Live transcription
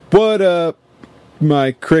What up,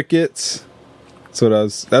 my crickets? That's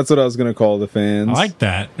what I was gonna call the fans. I like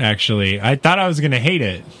that, actually. I thought I was going to hate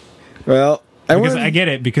it. Well, I get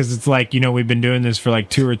it, because it's like, we've been doing this for like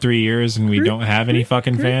 2 or 3 years and we don't have any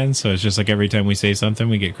fucking fans. So it's just like every time we say something,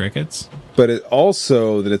 we get crickets. But it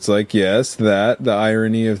also that it's like, yes, the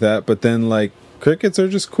irony of that, but then like crickets are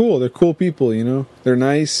just cool. They're cool people, They're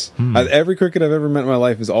nice. Every cricket I've ever met in my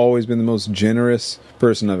life has always been the most generous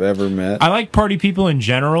person I've ever met. I like party people in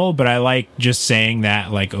general, but I like just saying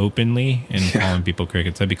that like openly and calling people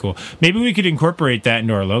crickets. That'd be cool. Maybe we could incorporate that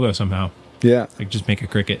into our logo somehow. Yeah. Like just make a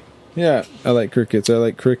cricket. Yeah, I like crickets. I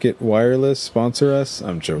like Cricket Wireless. Sponsor us.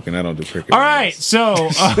 I'm joking. I don't do cricket. All right, so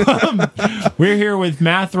we're here with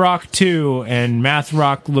Math Rock 2 and Math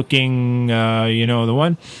Rock looking, the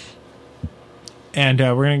one. And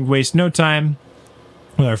we're going to waste no time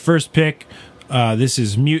with our first pick. This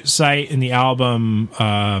is Mute Sight in the album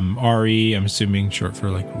RE. I'm assuming short for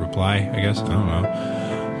like reply, I guess. I don't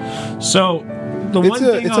know. So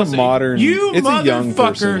it's a modern, you it's a young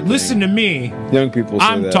motherfucker, listen to me. Young people say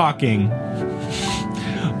I'm that. talking.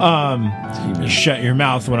 You shut your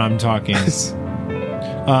mouth when I'm talking.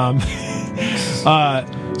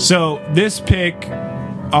 So this pick,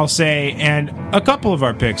 I'll say, and a couple of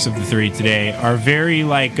our picks of the three today are very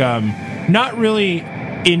like not really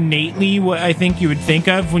innately what I think you would think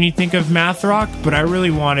of when you think of math rock, but I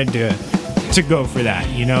really wanted to go for that,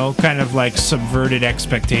 kind of like subverted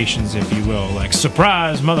expectations, if you will, like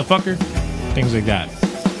surprise motherfucker, things like that.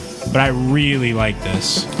 But I really like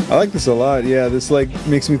this. I like this a lot. Yeah, this like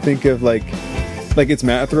makes me think of like it's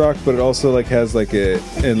math rock, but it also like has like a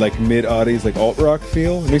like mid-aughties like alt rock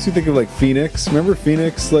feel. It makes me think of like Phoenix. Remember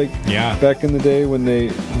Phoenix? Like back in the day when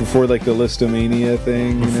before like the Listomania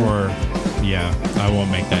thing. Yeah, I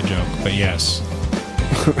won't make that joke, but yes.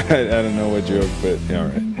 I don't know what joke, but yeah, all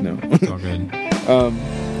right. No, it's all good.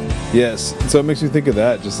 Yes, so it makes me think of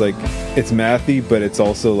that. Just like it's mathy, but it's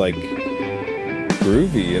also like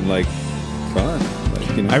groovy and like fun.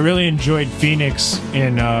 Like, I really enjoyed Phoenix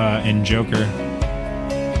in Joker.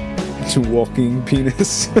 It's a walking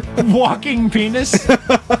penis. Walking penis.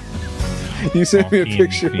 You sent me a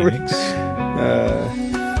picture Phoenix.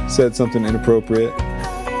 where said something inappropriate.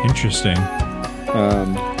 Interesting.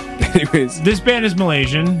 Anyways, this band is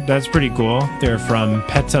Malaysian. That's pretty cool. They're from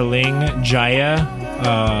Petaling Jaya,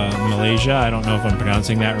 Malaysia. I don't know if I'm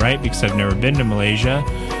pronouncing that right because I've never been to Malaysia.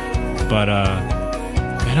 But,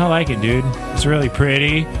 man, I like it, dude. It's really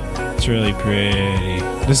pretty. It's really pretty.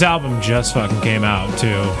 This album just fucking came out,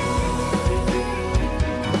 too.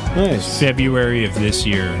 Nice. February of this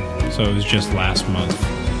year. So it was just last month.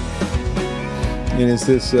 And is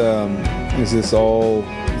this all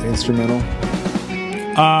instrumental?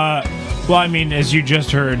 Well, I mean, as you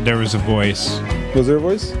just heard, there was a voice. Was there a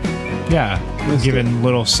voice? Yeah, given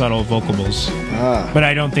little subtle vocables. But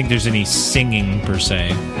I don't think there's any singing per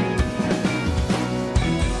se.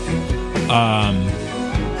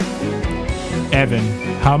 Evan,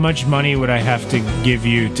 how much money would I have to give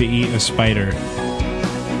you to eat a spider?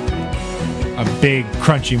 A big,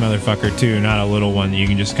 crunchy motherfucker, too, not a little one that you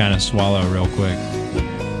can just kind of swallow real quick.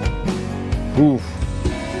 Oof.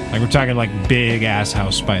 Like, we're talking, like, big-ass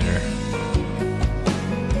house spider.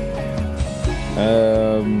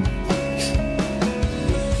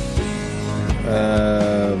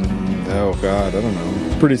 Oh, God, I don't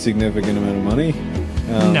know. Pretty significant amount of money.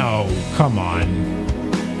 No, come on.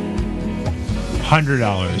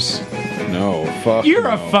 $100. No, fuck You're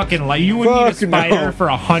no. a fucking you would eat a spider for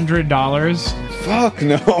 $100? Fuck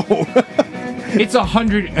no. It's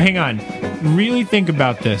 100. Hang on. Really think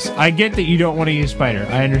about this. I get that you don't want to eat a spider.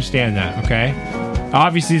 I understand that, okay?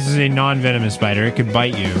 Obviously, this is a non-venomous spider. It could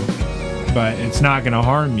bite you, but it's not going to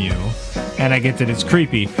harm you. And I get that it's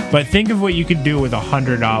creepy. But think of what you could do with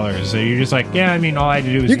 $100. So you're just like, yeah, I mean, all I had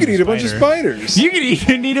to do was You could eat a bunch of spiders. You could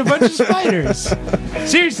even eat a bunch of spiders.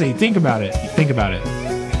 Seriously, think about it. Think about it.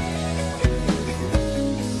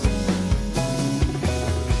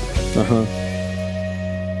 Uh-huh.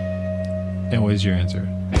 And what is your answer?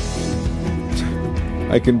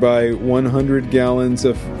 I can buy 100 gallons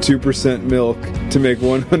of 2% milk to make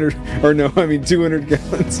 200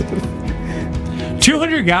 gallons of...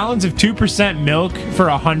 200 gallons of 2% milk for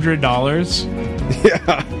 $100?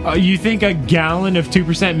 Yeah. You think a gallon of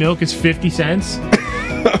 2% milk is 50 cents?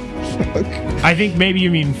 I think maybe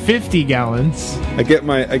you mean 50 gallons. I get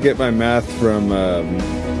my math from that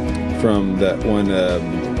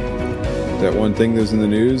one thing that was in the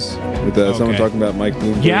news with someone talking about Mike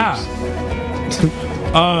Bloomberg. Yeah.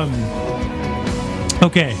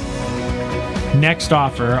 Okay. Next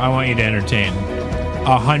offer I want you to entertain.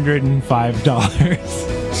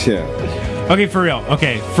 $105. Yeah. Okay, for real.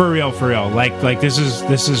 Okay, for real. Like this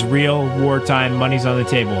is real wartime. Money's on the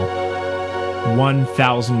table.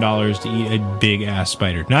 $1,000 to eat a big ass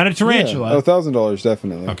spider, not a tarantula. Yeah, $1,000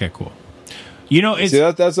 definitely. Okay, cool. You know, it's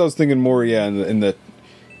that's what I was thinking more. Yeah, in the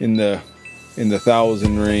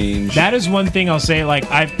 1,000 range. That is one thing I'll say. Like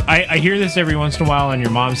I hear this every once in a while on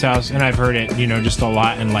your mom's house, and I've heard it, just a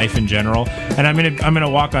lot in life in general. And I'm gonna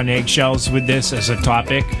walk on eggshells with this as a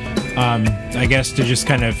topic. I guess to just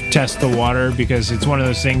kind of test the water, because it's one of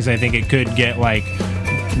those things I think it could get like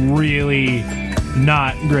really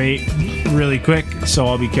not great really quick, so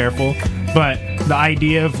I'll be careful. But the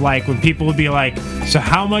idea of like when people would be like, so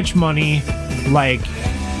how much money, like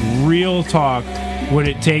real talk, would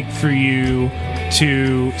it take for you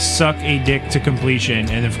to suck a dick to completion?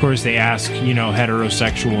 And of course they ask,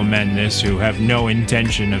 heterosexual men this who have no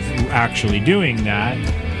intention of actually doing that.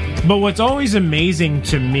 But what's always amazing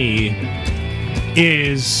to me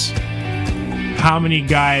is how many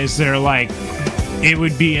guys that are like, it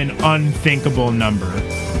would be an unthinkable number.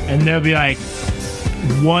 And they'll be like,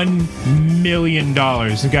 $1 million.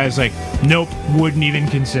 The guy's like, nope, wouldn't even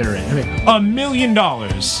consider it. I mean, $1 million.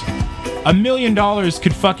 $1 million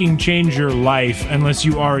could fucking change your life unless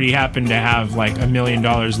you already happen to have like $1 million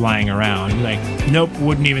lying around. Like, nope,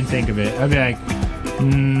 wouldn't even think of it. I'd be like,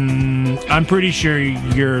 I'm pretty sure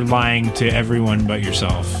you're lying to everyone but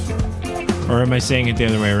yourself. Or am I saying it the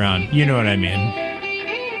other way around? You know what I mean.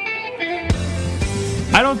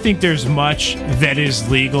 I don't think there's much that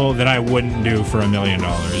is legal that I wouldn't do for $1 million.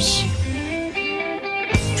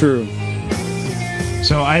 True.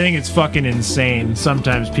 So I think it's fucking insane.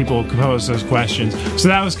 Sometimes people pose those questions. So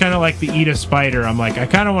that was kind of like the eat a spider. I'm like, I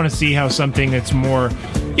kind of want to see how something that's more,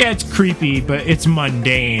 it's creepy, but it's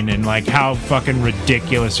mundane, and like how fucking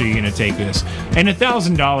ridiculous are you going to take this? And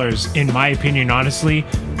 $1,000, in my opinion, honestly,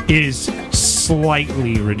 is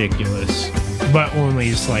slightly ridiculous, but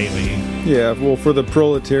only slightly. Yeah, well, for the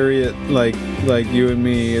proletariat like you and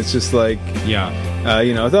me, it's just like,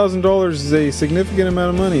 $1,000 is a significant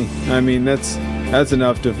amount of money. I mean, that's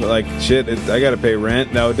enough to like shit. I got to pay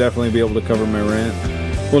rent. That would definitely be able to cover my rent.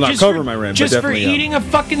 Well, not cover my rent, but definitely just for eating a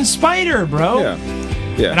fucking spider, bro. Yeah.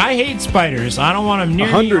 Yeah. And I hate spiders. I don't want them near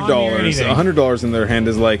me. $100 in their hand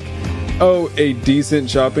is like, a decent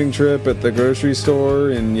shopping trip at the grocery store,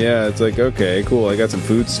 and it's like, okay, cool. I got some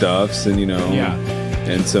foodstuffs, and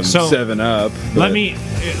and some 7-Up. Let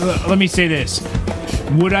me say this.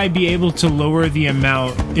 Would I be able to lower the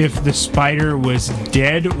amount if the spider was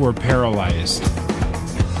dead or paralyzed?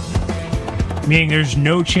 Meaning there's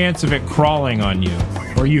no chance of it crawling on you,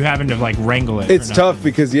 or you having to like wrangle it. It's tough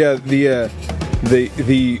because the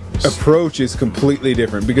approach is completely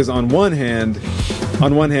different. Because on one hand,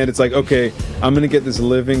 it's like, okay, I'm gonna get this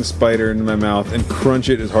living spider into my mouth and crunch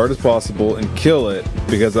it as hard as possible and kill it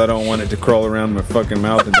because I don't want it to crawl around my fucking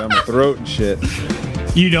mouth and down my throat and shit.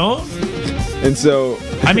 You don't? And so,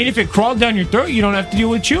 I mean, if it crawled down your throat, you don't have to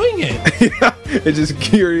deal with chewing it. It just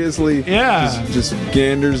curiously, just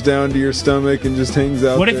ganders down to your stomach and just hangs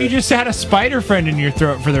out. What if you just had a spider friend in your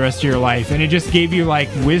throat for the rest of your life, and it just gave you like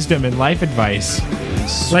wisdom and life advice?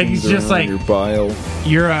 Like he's just like your bile.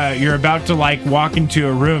 You're about to like walk into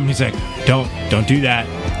a room. He's like, don't do that.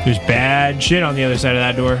 There's bad shit on the other side of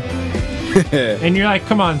that door. And you're like,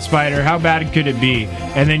 come on, spider, how bad could it be?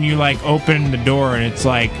 And then you like open the door, and it's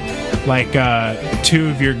like two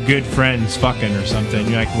of your good friends fucking or something.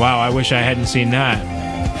 You're like, wow, I wish I hadn't seen that.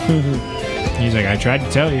 He's like, I tried to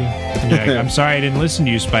tell you. And you're like, I'm sorry I didn't listen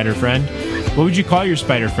to you, spider friend. What would you call your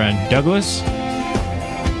spider friend? Douglas?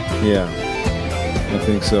 Yeah, I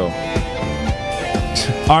think so.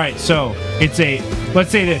 All right, so let's say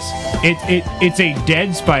this. It's a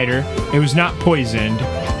dead spider. It was not poisoned.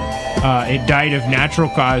 It died of natural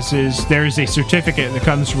causes. There is a certificate that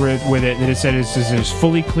comes with it that it says it is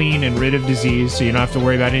fully clean and rid of disease, so you don't have to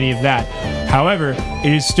worry about any of that. However,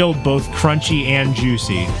 it is still both crunchy and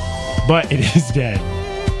juicy, but it is dead.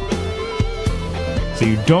 So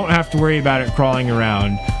you don't have to worry about it crawling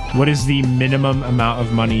around. What is the minimum amount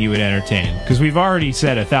of money you would entertain? Because we've already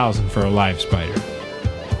said 1,000 for a live spider.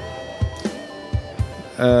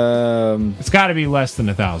 It's got to be less than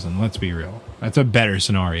 1,000. Let's be real. That's a better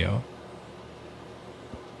scenario.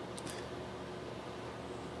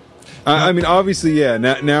 I mean, obviously, yeah.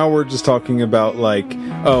 Now we're just talking about like,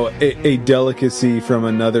 a delicacy from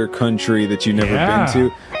another country that you've never been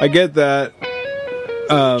to. I get that.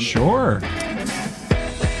 Sure.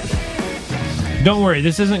 Don't worry,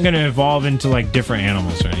 this isn't going to evolve into like different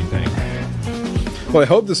animals or anything. Well, I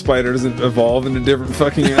hope the spider doesn't evolve into different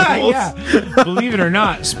fucking animals. Yeah. Believe it or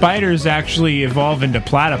not, spiders actually evolve into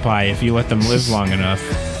platypi if you let them live long enough.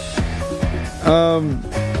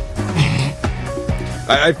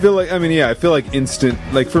 I feel like, I feel like instant,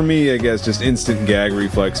 like for me, I guess just instant gag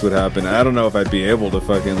reflex would happen. I don't know if I'd be able to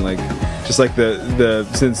fucking like, just like the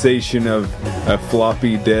sensation of a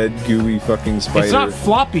floppy, dead, gooey fucking spider. It's not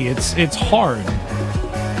floppy, it's hard.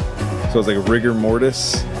 So it's like a rigor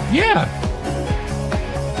mortis? Yeah.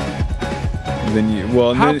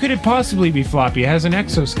 How could it possibly be floppy? It has an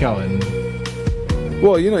exoskeleton.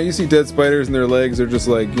 Well, you see dead spiders and their legs are just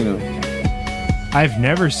like, I've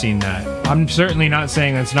never seen that. I'm certainly not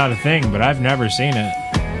saying that's not a thing, but I've never seen it.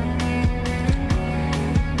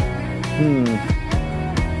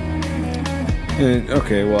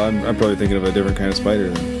 Okay, well, I'm probably thinking of a different kind of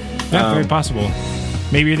spider then. Yeah, very possible.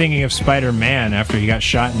 Maybe you're thinking of Spider-Man after he got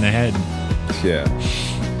shot in the head. Yeah.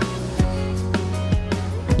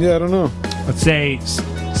 Yeah, I don't know. Let's say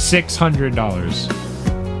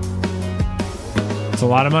 $600. It's a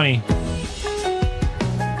lot of money.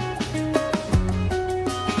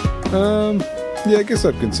 Yeah, I guess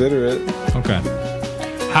I'd consider it. Okay.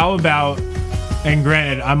 How about, and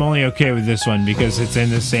granted, I'm only okay with this one because it's in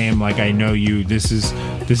the same, like, I know you, this is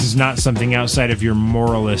not something outside of your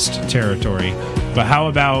moralist territory. But how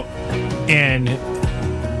about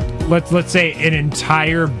let's say an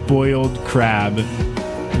entire boiled crab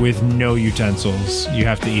with no utensils. You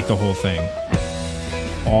have to eat the whole thing.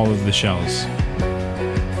 All of the shells.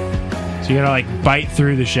 So you gotta like bite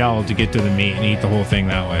through the shell to get to the meat and eat the whole thing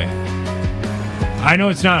that way. I know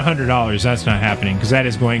it's not $100. That's not happening because that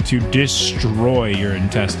is going to destroy your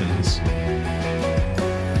intestines.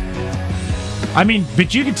 I mean,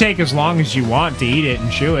 but you can take as long as you want to eat it and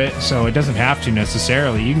chew it, so it doesn't have to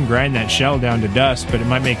necessarily. You can grind that shell down to dust, but it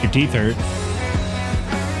might make your teeth hurt.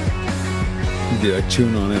 You'd be like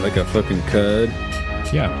chewing on it like a fucking cud.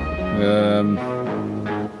 Yeah.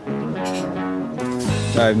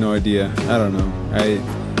 I have no idea. I don't know.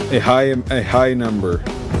 A high number.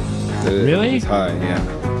 Really? It's high, yeah.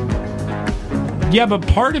 Yeah, but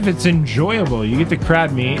part of it's enjoyable. You get the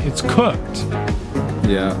crab meat, it's cooked.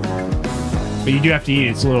 Yeah. But you do have to eat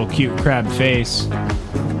its little cute crab face.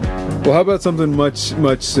 Well, how about something much,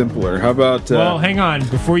 much simpler? How about... Well, hang on.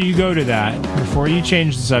 Before you go to that, before you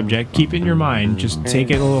change the subject, keep it in your mind. Just take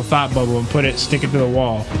it a little thought bubble and stick it to the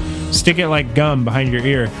wall. Stick it like gum behind your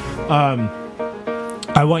ear.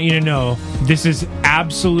 I want you to know, this is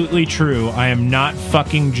absolutely true. I am not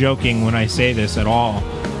fucking joking when I say this at all.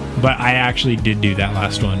 But I actually did do that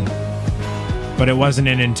last one. But it wasn't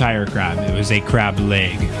an entire crab. It was a crab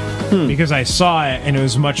leg. Because I saw it and it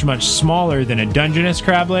was much, much smaller than a Dungeness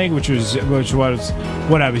crab leg, which was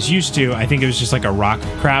what I was used to. I think it was just like a rock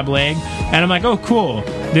crab leg. And I'm like, oh, cool.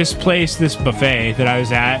 This buffet that I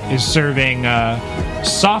was at is serving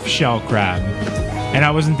soft shell crab. And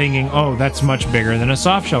I wasn't thinking, oh, that's much bigger than a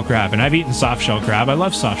soft shell crab. And I've eaten soft shell crab. I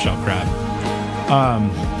love soft shell crab.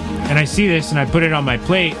 And I see this and I put it on my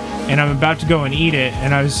plate and I'm about to go and eat it.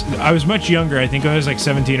 And I was much younger. I think I was like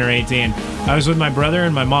 17 or 18. I was with my brother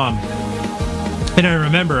and my mom. And I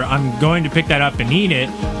remember I'm going to pick that up and eat it.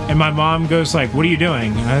 And my mom goes like, what are you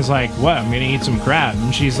doing? And I was like, what? I'm going to eat some crab.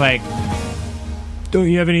 And she's like, don't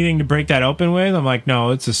you have anything to break that open with? I'm like,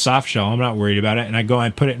 no, it's a soft shell. I'm not worried about it. And I go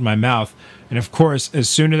and put it in my mouth. And of course, as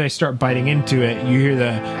soon as I start biting into it, you hear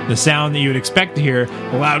the sound that you would expect to hear,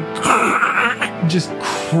 a loud just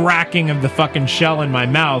cracking of the fucking shell in my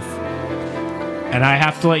mouth. And I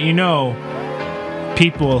have to let you know,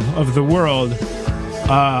 people of the world,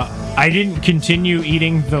 I didn't continue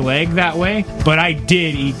eating the leg that way, but I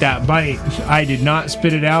did eat that bite. I did not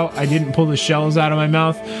spit it out. I didn't pull the shells out of my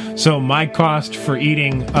mouth. So my cost for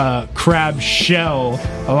eating crab shell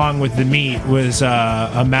along with the meat was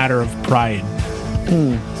a matter of pride.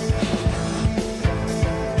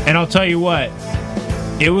 And I'll tell you what,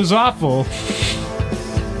 it was awful,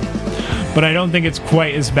 but I don't think it's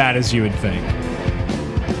quite as bad as you would think.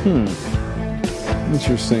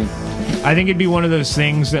 Interesting. I think it'd be one of those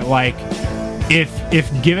things that, like, if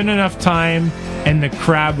given enough time and the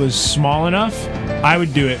crab was small enough, I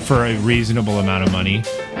would do it for a reasonable amount of money.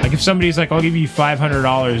 Like, if somebody's like, I'll give you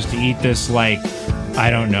 $500 to eat this, like,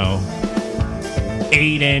 I don't know,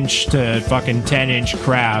 8-inch to fucking 10-inch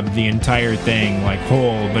crab, the entire thing, like,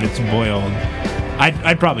 whole, but it's boiled,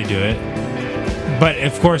 I'd probably do it. But,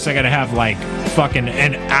 of course, I gotta have, like, fucking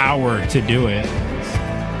an hour to do it.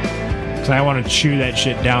 Because I want to chew that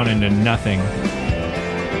shit down into nothing.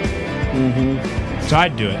 So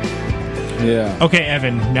I'd do it. Yeah. Okay,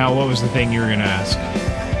 Evan, now what was the thing you were going to ask?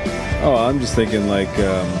 Oh, I'm just thinking like,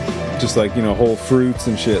 whole fruits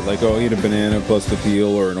and shit. Like, oh, eat a banana plus the peel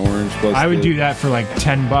or an orange plus I would do that for like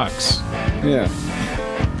 $10. Yeah.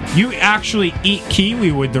 You actually eat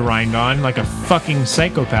kiwi with the rind on like a fucking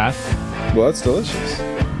psychopath. Well, that's delicious.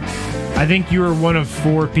 I think you are one of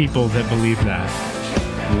 4 people that believe that.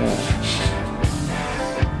 Yeah.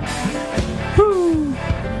 Woo.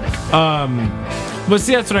 But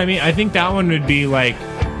see, that's what I mean. I think that one would be like,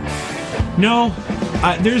 no,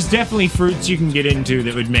 there's definitely fruits you can get into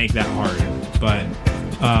that would make that hard. But,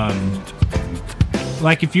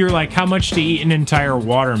 like if you're like, how much to eat an entire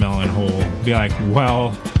watermelon whole? Be like,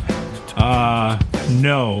 well,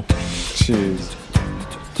 no. Jeez.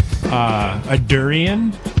 A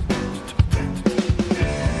durian?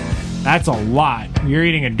 That's a lot. You're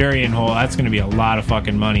eating a durian whole, that's going to be a lot of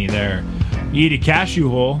fucking money there. You eat a cashew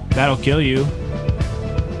whole, that'll kill you.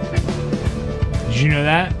 Did you know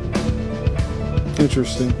that?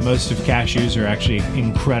 Interesting. Most of cashews are actually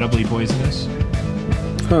incredibly poisonous.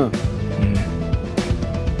 Huh.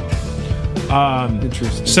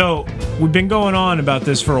 Interesting. So we've been going on about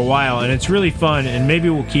this for a while, and it's really fun, and maybe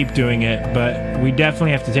we'll keep doing it, but we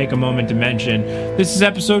definitely have to take a moment to mention this is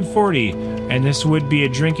episode 40, and this would be a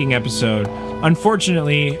drinking episode.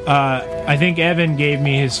 Unfortunately, I think Evan gave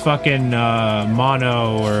me his fucking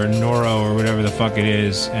mono or noro or whatever the fuck it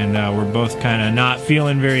is, and we're both kind of not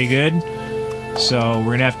feeling very good. So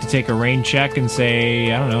we're gonna have to take a rain check and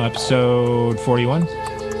say, I don't know, episode 41.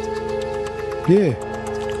 Yeah.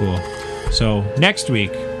 Cool. So next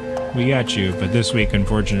week we got you, but this week,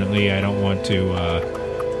 unfortunately, I don't want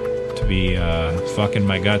to be fucking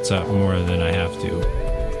my guts up more than I have to.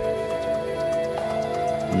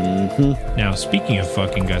 Mm-hmm. Now, speaking of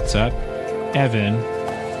fucking guts up, Evan,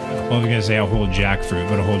 well, I'm gonna say a whole jackfruit,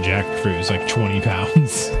 but a whole jackfruit is like 20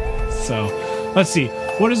 pounds. So let's see.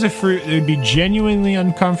 What is a fruit that would be genuinely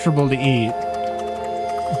uncomfortable to eat,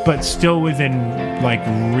 but still within, like,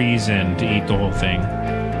 reason to eat the whole thing?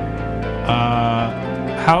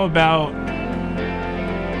 How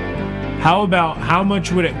about how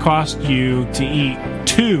much would it cost you to eat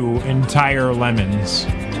 2 entire lemons?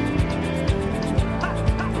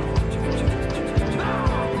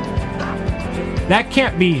 That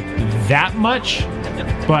can't be that much.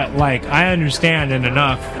 But, like, I understand, and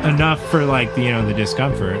enough for, like, the, you know, the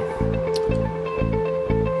discomfort.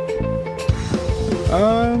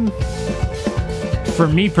 For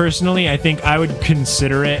me personally, I think I would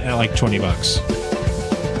consider it at like $20.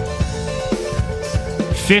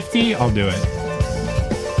 50, I'll do it.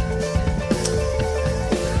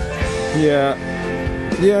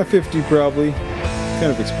 Yeah, 50 probably.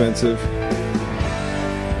 Kind of expensive.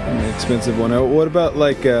 An expensive one. What about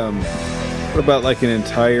like an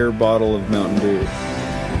entire bottle of Mountain Dew?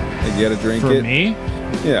 Like you gotta drink it? For me?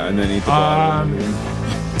 Yeah, and then eat the bottle.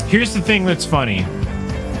 Here's the thing that's funny.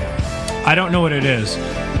 I don't know what it is,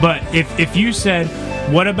 but if you said,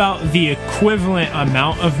 what about the equivalent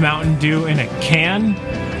amount of Mountain Dew in a can,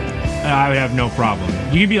 I would have no problem.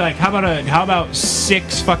 You could be like, how about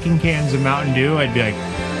 6 fucking cans of Mountain Dew? I'd be like,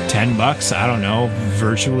 $10. I don't know,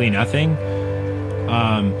 virtually nothing.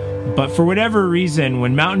 But for whatever reason,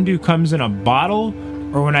 when Mountain Dew comes in a bottle,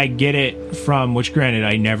 or when I get it from, which granted,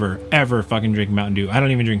 I never ever fucking drink Mountain Dew. I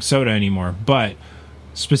don't even drink soda anymore, but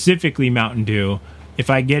specifically Mountain Dew, if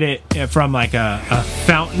I get it from like a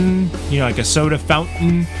fountain, you know, like a soda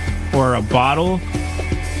fountain or a bottle,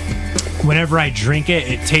 whenever I drink it,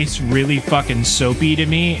 it tastes really fucking soapy to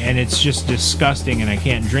me, and it's just disgusting, and I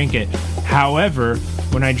can't drink it. However,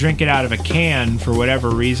 when I drink it out of a can, for whatever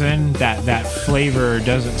reason, that flavor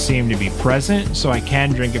doesn't seem to be present, so I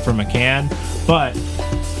can drink it from a can, but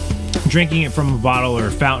drinking it from a bottle or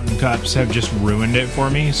fountain cups have just ruined it for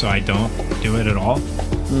me, so I don't do it at all.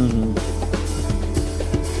 Mm-hmm.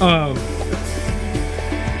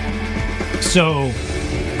 So,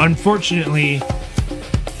 unfortunately,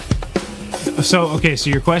 so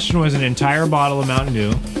your question was an entire bottle of Mountain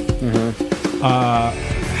Dew. Mm-hmm.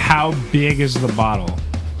 How big is the bottle?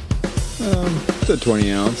 It's a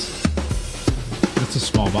 20 ounce. It's a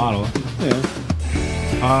small bottle. Yeah.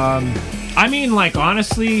 I mean, like,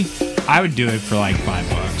 honestly, I would do it for like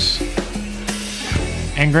 $5.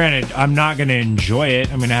 And granted, I'm not gonna enjoy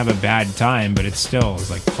it. I'm gonna have a bad time, but it still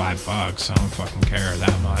is like $5. I don't fucking care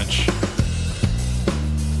that much.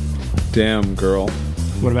 Damn, girl.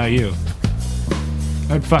 What about you?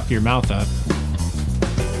 I'd fuck your mouth up.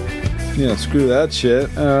 Yeah, screw that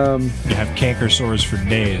shit. You have canker sores for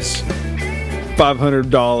days.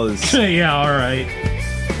 $500. Yeah, all right.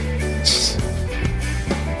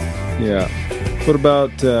 Yeah. What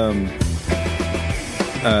about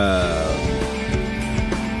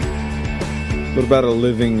a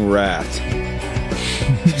living rat?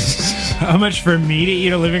 How much for me to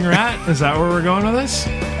eat a living rat? Is that where we're going with this?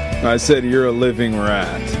 I said you're a living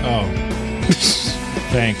rat. Oh.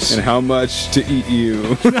 Thanks. And how much to eat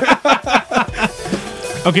you?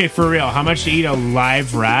 Okay, for real, how much to eat a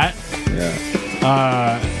live rat?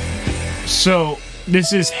 Yeah. So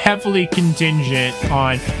this is heavily contingent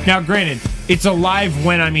on. Now, granted, it's alive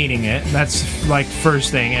when I'm eating it. That's like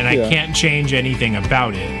first thing, and I can't change anything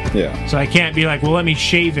about it. Yeah. So I can't be like, well, let me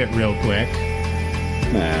shave it real quick.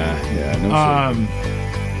 Nah. Yeah. No.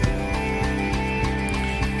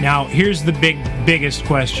 Now, here's the biggest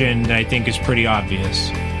question that I think is pretty obvious.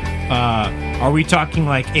 Are we talking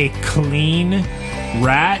like a clean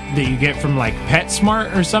rat that you get from like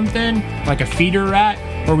PetSmart or something? Like a feeder rat?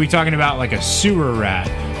 Or are we talking about like a sewer rat?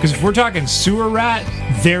 Because if we're talking sewer rat,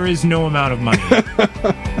 there is no amount of money.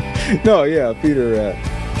 No, yeah, feeder rat.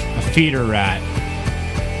 A feeder rat.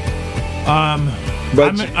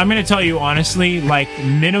 But I'm going to tell you honestly, like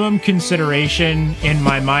minimum consideration in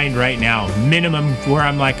my mind right now, minimum where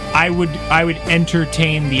I'm like, I would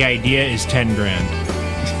entertain the idea is 10 grand.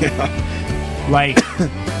 Yeah. Like,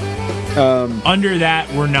 under that,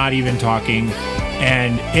 we're not even talking.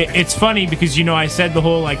 And it's funny because, you know, I said the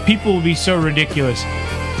whole, like, people will be so ridiculous.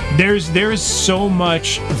 There's so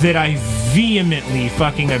much that I vehemently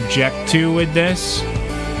fucking object to with this.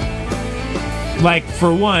 Like,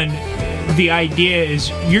 for one, the idea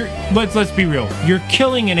is let's be real. You're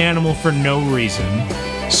killing an animal for no reason.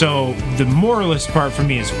 So the moralist part for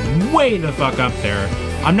me is way the fuck up there.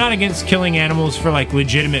 I'm not against killing animals for like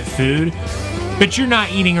legitimate food, but you're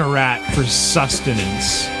not eating a rat for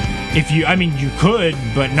sustenance. You could,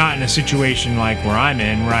 but not in a situation like where I'm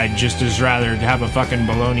in, where I'd just as rather have a fucking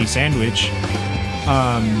bologna sandwich.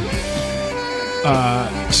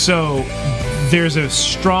 So there's a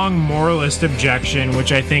strong moralist objection,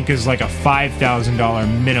 which I think is like a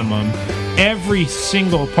 $5,000 minimum. Every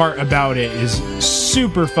single part about it is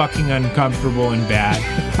super fucking uncomfortable and bad.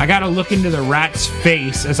 I gotta look into the rat's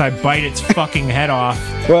face as I bite its fucking head off.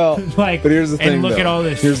 Well, like, but here's the thing, and look though. at all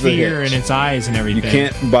this fear in its eyes and everything. You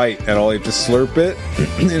can't bite at all. You have to slurp it,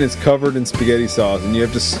 and it's covered in spaghetti sauce, and you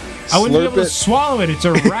have to I wouldn't be able to swallow it. It's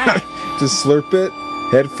a rat. Just slurp it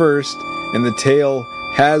head first, and the tail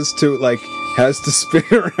has to spin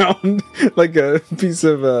around like a piece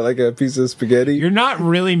of spaghetti. You're not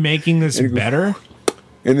really making this better.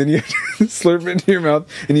 And then you have to slurp it into your mouth,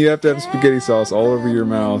 and you have to have spaghetti sauce all over your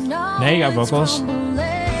mouth. Now you got vocals. Oh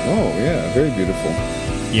yeah, very beautiful.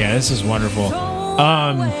 Yeah, this is wonderful.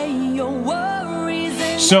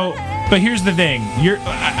 So, but here's the thing.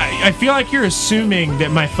 I feel like you're assuming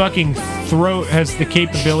that my fucking throat has the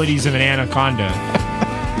capabilities of an anaconda.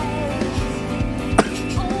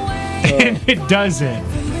 And it doesn't.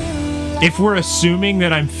 If we're assuming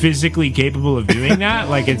that I'm physically capable of doing that,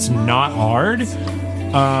 like it's not hard.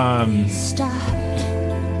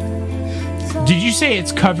 Did you say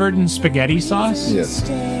it's covered in spaghetti sauce? Yes.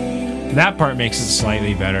 That part makes it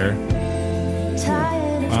slightly better.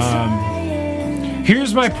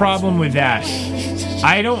 Here's my problem with that.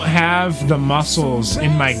 I don't have the muscles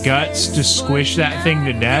in my guts to squish that thing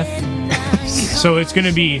to death. So it's going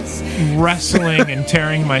to be wrestling and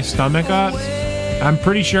tearing my stomach up. I'm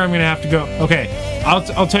pretty sure I'm going to have to go. Okay,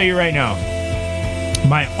 I'll tell you right now.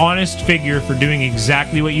 My honest figure for doing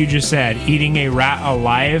exactly what you just said, eating a rat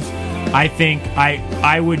alive, I think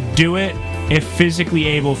I would do it if physically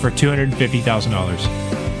able for $250,000.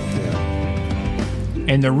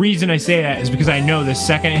 And the reason I say that is because I know the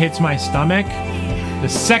second it hits my stomach,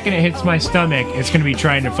 it's going to be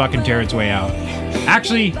trying to fucking tear its way out.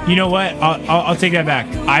 Actually, you know what? I'll take that back.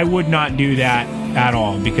 I would not do that at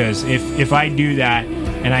all, because if I do that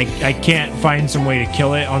and I can't find some way to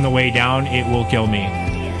kill it on the way down, it will kill me.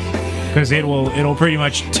 Because it'll pretty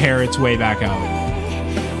much tear its way back out.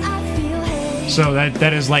 So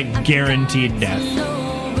that is like guaranteed death.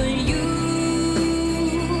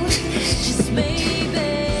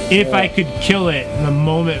 If I could kill it the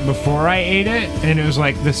moment before I ate it, and it was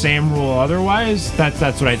like the same rule otherwise, that's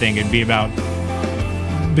what I think. It'd be about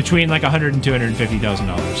between like $100,000 and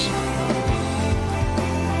 $250,000.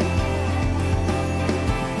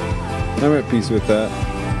 I'm at peace with that.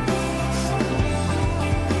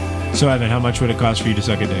 So Evan, how much would it cost for you to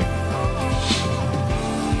suck a dick?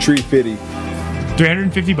 $3.50.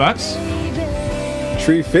 $350?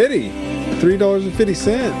 $3.50.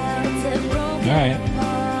 $3.50. All right.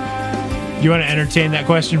 Do you want to entertain that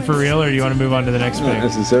question for real, or do you want to move on to the next Not pick?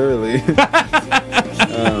 necessarily.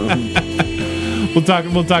 We'll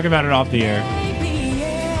talk about it off the air.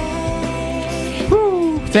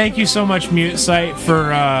 Whew. Thank you so much, Mute Site, for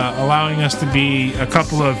allowing us to be a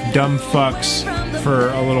couple of dumb fucks for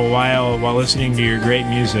a little while listening to your great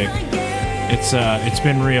music. It's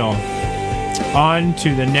been real. On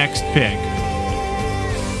to the next pick.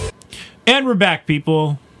 And we're back,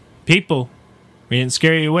 people. We didn't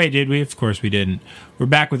scare you away, did we? Of course we didn't. We're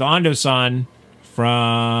back with Ando-san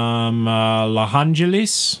from Los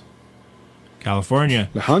Angeles, California.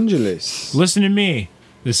 Los Angeles. Listen to me.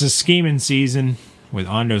 This is Scheming Season with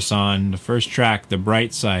Ando-san. The first track, The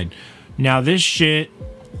Bright Side. Now, this shit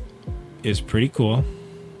is pretty cool.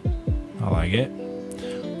 I like it.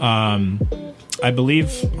 I believe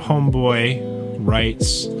Homeboy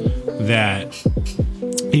writes that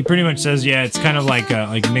he pretty much says, yeah, it's kind of like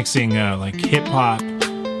mixing like hip hop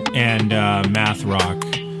and math rock,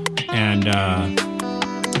 and I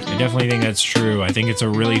definitely think that's true. I think it's a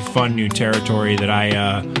really fun new territory that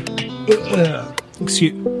I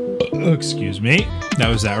excuse me, that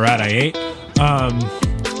was that rat I ate.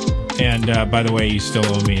 And by the way, you still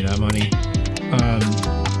owe me that money.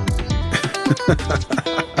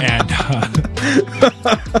 And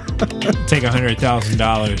take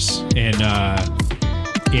 $100,000 in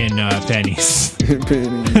pennies.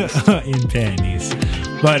 In pennies.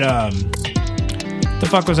 But the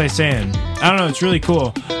fuck was I saying? I don't know. It's really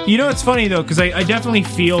cool. You know, it's funny though, because I definitely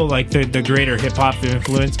feel like the greater hip hop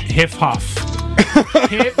influence. Hip hop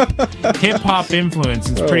influence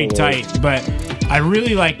is pretty tight, but I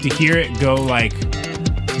really like to hear it go like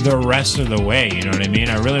the rest of the way. You know what I mean?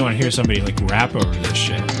 I really want to hear somebody like rap over this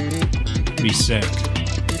shit. It'd be sick.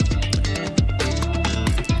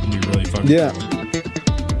 It'd be really fucking cool.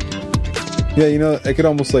 Yeah, you know, I could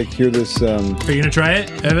almost like hear this. Are you gonna try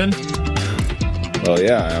it, Evan? Well,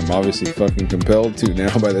 yeah, I'm obviously fucking compelled to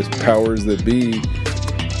now by the powers that be.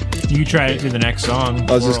 You can try it through the next song.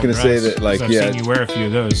 I was just gonna say that, like, I've seen you wear a few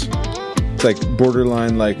of those. It's like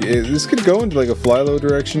borderline, like this could go into like a fly-low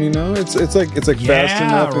direction, you know? It's like fast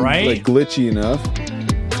enough and like glitchy enough.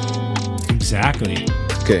 Exactly.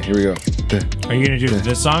 Okay, here we go. Are you gonna do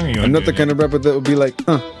this song? Or you I'm not the kind of rapper that would be like,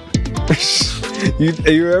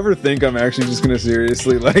 You ever think I'm actually just gonna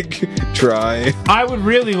seriously like try? I would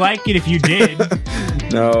really like it if you did.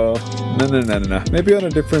 No. Maybe on a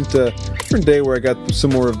different day where I got some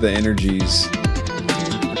more of the energies.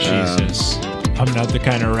 Jesus, I'm not the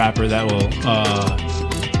kind of rapper that will.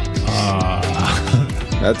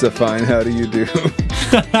 That's a fine. How do you do?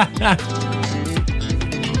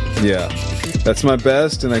 Yeah, that's my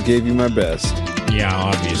best, and I gave you my best. Yeah,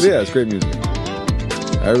 obviously. Yeah, it's great music.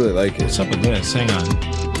 I really like it. What's up with this? Hang on.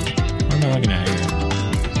 What am I looking at here?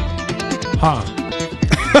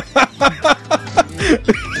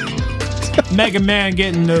 Mega Man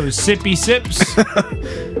getting those sippy sips.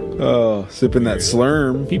 Oh, sipping that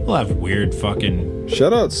Slurm. People have weird fucking.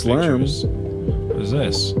 Shout out Slurm. What is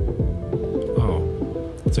this? Oh,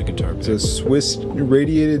 it's a guitar pick. It's a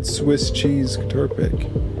radiated Swiss cheese guitar pick.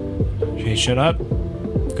 Hey, shut up.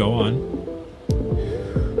 Go on.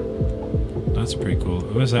 That's pretty cool.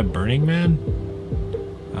 Who is that, Burning Man?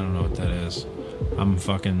 I don't know what that is. I'm a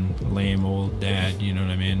fucking lame old dad, you know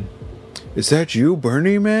what I mean? Is that you,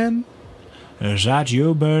 Bernie Man? Is that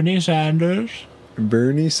you, Bernie Sanders?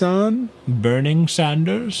 Bernie son? Burning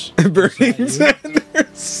Sanders? Burning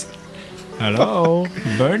Sanders? Hello?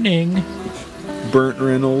 Burning. Burnt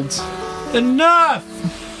Reynolds. Enough!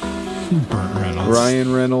 Burnt Reynolds.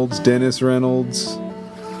 Ryan Reynolds. Dennis Reynolds.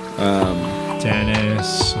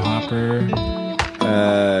 Dennis Hopper.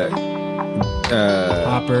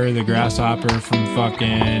 Hopper, the grasshopper from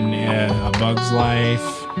fucking A Bug's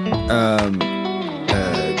Life.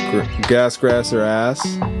 Grass or ass.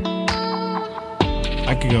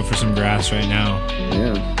 I could go for some grass right now.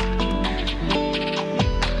 Yeah.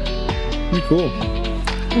 Pretty cool.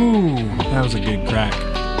 Ooh, that was a good crack.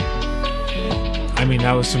 I mean,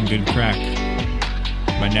 that was some good crack.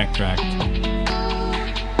 My neck cracked.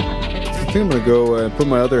 I think I'm gonna go put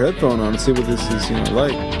my other headphone on and see what this is,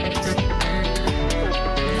 like.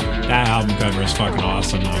 That album cover is fucking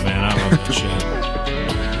awesome, though, man. I love that shit.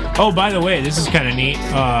 Oh, by the way, this is kind of neat.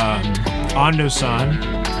 Ando-san,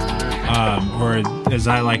 or as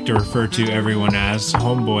I like to refer to everyone as,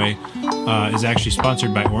 Homeboy, is actually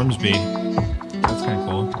sponsored by Ormsby. That's kind of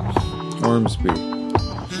cool. Ormsby.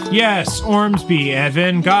 Yes, Ormsby,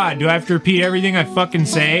 Evan. God, do I have to repeat everything I fucking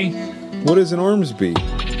say? What is an Ormsby?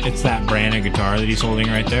 It's that brand of guitar that he's holding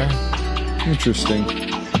right there. Interesting.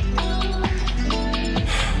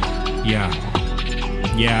 Yeah.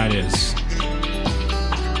 Yeah, it is.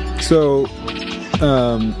 So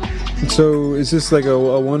is this like a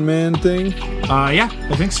one-man thing? Yeah,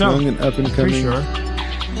 I think so. Young and up and coming. Pretty sure.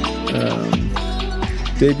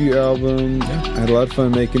 Debut album. Yeah. I had a lot of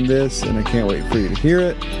fun making this, and I can't wait for you to hear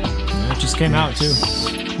it. Yeah, it just came out too.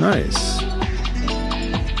 Nice.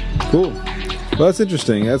 Cool. Well, that's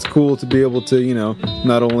interesting. That's cool to be able to,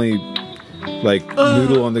 not only like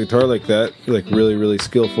noodle on the guitar like that, like really, really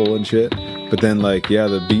skillful and shit, but then like, yeah,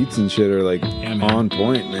 the beats and shit are like on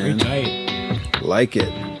point, man. Pretty tight. Like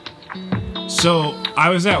it. So I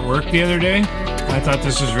was at work the other day. I thought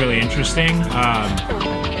this was really interesting.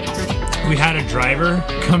 We had a driver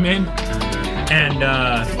come in, and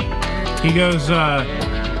he goes,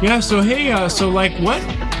 "Yeah, so hey, so like,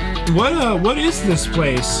 what is this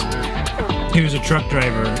place?" He was a truck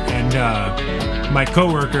driver, and my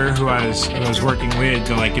coworker, who I was working with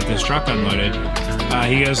to like get this truck unloaded,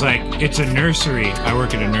 he goes like, "It's a nursery. I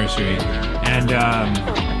work at a nursery." And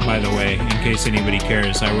by the way, in case anybody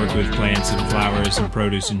cares, I work with plants and flowers and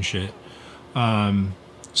produce and shit.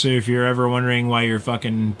 So if you're ever wondering why your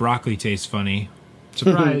fucking broccoli tastes funny,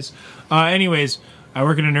 surprise. Anyways, I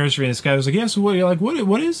work in a nursery, and this guy was like, "Yeah, so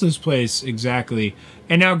what is this place exactly?"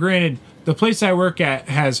 And now, granted, the place I work at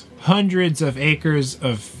has hundreds of acres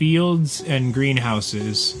of fields and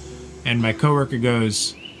greenhouses, and my coworker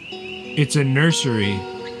goes, "It's a nursery."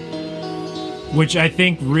 Which I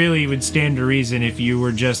think really would stand to reason if you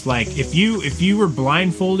were just like, if you were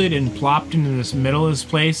blindfolded and plopped into this middle of this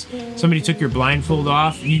place, somebody took your blindfold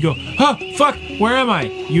off, and you go, "Huh, fuck, where am I?"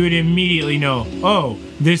 You would immediately know, oh,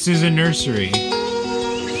 this is a nursery.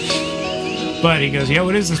 But he goes, "Yeah,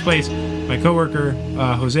 what is this place?" My coworker,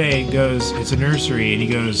 Jose, goes, "It's a nursery." And he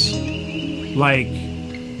goes, "Like,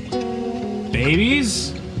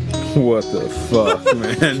 babies?" What the fuck,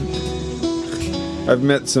 man? I've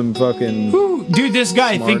met some fucking... Ooh, dude, this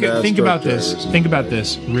guy, think about this. Think about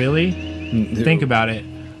this. Really? No. Think about it.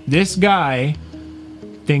 This guy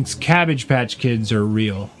thinks Cabbage Patch Kids are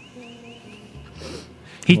real.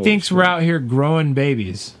 He thinks shit. We're out here growing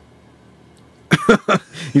babies.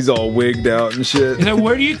 He's all wigged out and shit. He's like,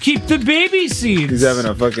 "Where do you keep the baby seeds?" He's having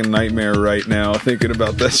a fucking nightmare right now thinking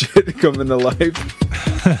about that shit coming to life.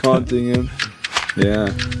 Haunting him.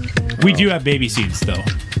 Yeah. We do have baby seeds, though.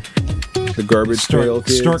 The garbage trail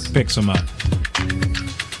kids. Stork picks them up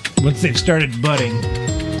once they've started budding.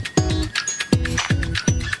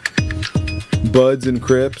 Buds and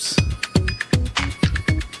Crips.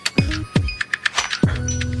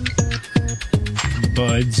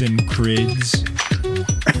 Buds and crids.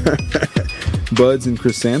 Buds and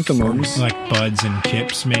chrysanthemums. Like buds and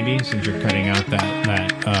kips, maybe, since you're cutting out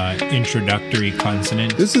that introductory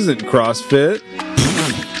consonant. This isn't CrossFit.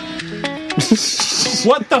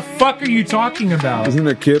 What the fuck are you talking about? Isn't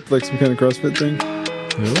a kip like some kind of CrossFit thing?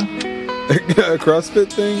 Who? A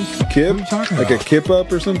CrossFit thing? Kip? What are you talking like about? A kip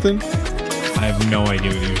up or something? I have no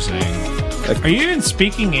idea what you're saying. Are you even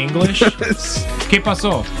speaking English? ¿Qué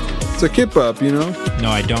pasó? It's a kip up, you know? No,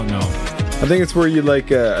 I don't know. I think it's where you like.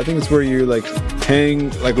 Hang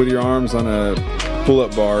like with your arms on a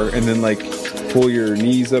pull-up bar, and then like pull your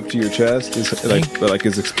knees up to your chest, like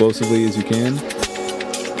as explosively as you can.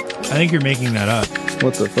 I think you're making that up.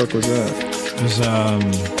 What the fuck was that? It was I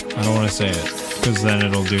don't want to say it because then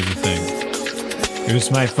it'll do the thing. It was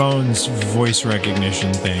my phone's voice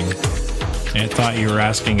recognition thing, and it thought you were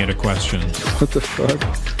asking it a question. What the fuck?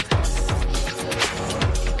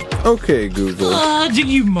 Okay, Google. Did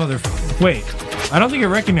you Wait, I don't think it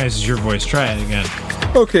recognizes your voice. Try it again.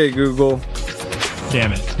 Okay, Google.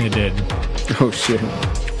 Damn it, it did. Oh, shit.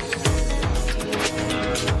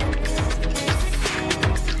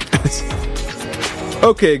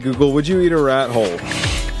 Okay, Google, would you eat a rat hole?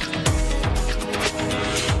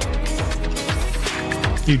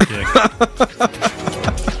 You dick.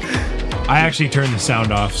 I actually turned the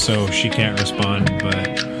sound off so she can't respond,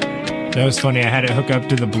 but that was funny. I had it hook up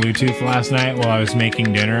to the Bluetooth last night while I was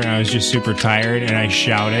making dinner. I was just super tired, and I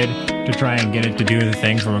shouted to try and get it to do the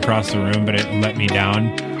thing from across the room, but it let me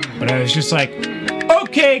down. But I was just like,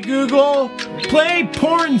 "Okay, Google, play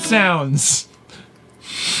porn sounds."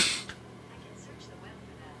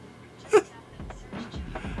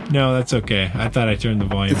 No, that's okay. I thought I turned the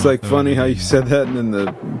volume It's like funny how you said that and then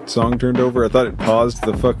the song turned over. I thought it paused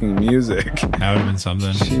the fucking music. That would have been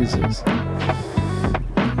something. Jesus.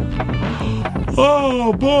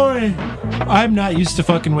 Oh, boy. I'm not used to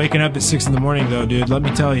fucking waking up at 6 in the morning, though, dude. Let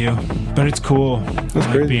me tell you. But it's cool. That's like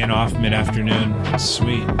crazy. Being off mid-afternoon. It's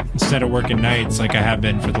sweet. Instead of working nights like I have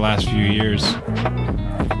been for the last few years.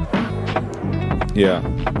 Yeah.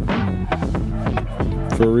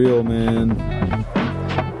 For real, man.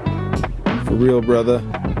 For real, brother.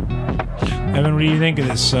 Evan, what do you think of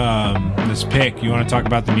this this pick? You want to talk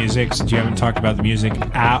about the music since you haven't talked about the music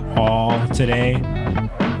at all today?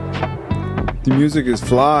 The music is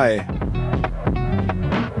fly.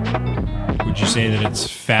 Would you say that it's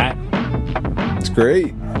fat? It's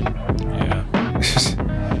great. Yeah.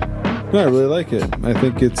 No, I really like it. I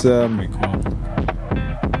think it's Pretty cool.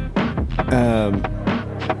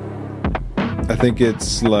 I think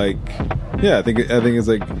it's like, yeah, I think it's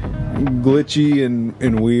like glitchy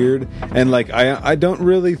and weird, and like I don't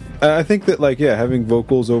really I think that like having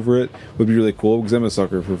vocals over it would be really cool because I'm a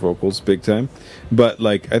sucker for vocals big time, but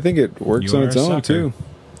like I think it works on its own too.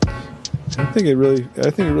 I think it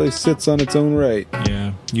really sits on its own right.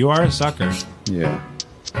 Yeah, you are a sucker. Yeah,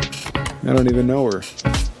 I don't even know her.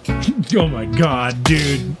 Oh my god,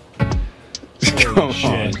 dude! Come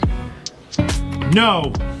shit!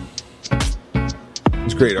 No.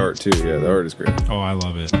 It's great art too. Yeah, the art is great. Oh, I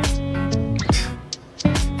love it.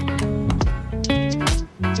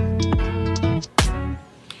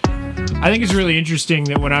 I think it's really interesting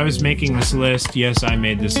that when I was making this list, yes, I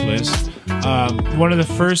made this list. One of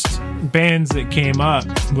the first bands that came up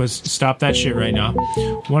was stop that shit right now.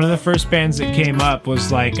 One of the first bands that came up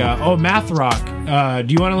was like, Math Rock.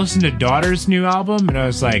 Do you want to listen to Daughters' new album? And I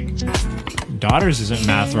was like, Daughters isn't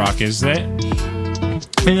Math Rock, is it?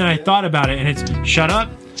 And then I thought about it, and it's shut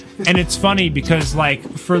up. And it's funny because, like,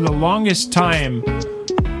 for the longest time,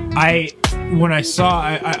 I've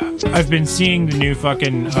been seeing the new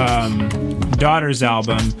fucking Daughters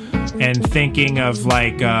album and thinking of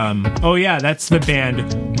like, that's the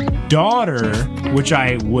band Daughter, which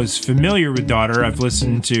I was familiar with Daughter. I've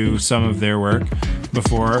listened to some of their work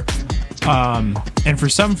before. And for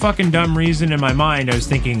some fucking dumb reason in my mind, I was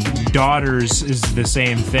thinking Daughters is the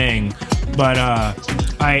same thing. But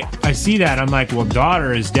I see that. I'm like, well,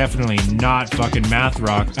 Daughter is definitely not fucking Math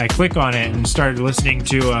Rock. I click on it and started listening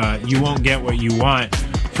to You Won't Get What You Want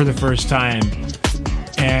for the first time.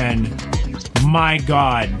 And my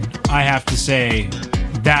God, I have to say,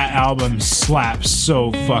 that album slaps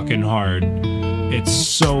so fucking hard. It's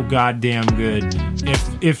so goddamn good.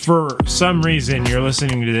 If for some reason you're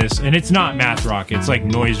listening to this, and it's not math rock, it's like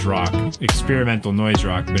noise rock, experimental noise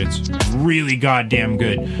rock, but it's really goddamn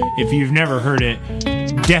good. If you've never heard it,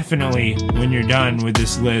 definitely when you're done with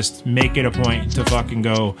this list, make it a point to fucking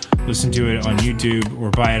go listen to it on YouTube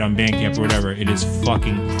or buy it on Bandcamp or whatever. It is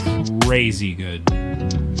fucking crazy good.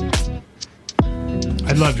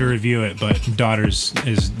 I'd love to review it, but Daughters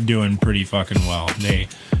is doing pretty fucking well. They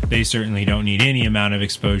certainly don't need any amount of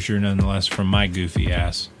exposure, nonetheless, from my goofy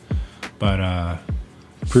ass. But,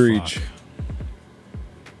 preach. Fuck.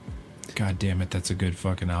 God damn it, that's a good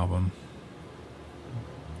fucking album.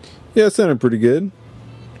 Yeah, it sounded pretty good.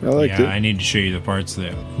 I liked it. Yeah, I need to show you the parts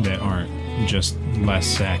that aren't just less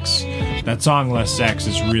sex. That song, Less Sex,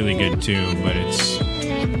 is really good too, but it's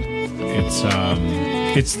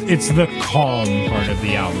the calm part of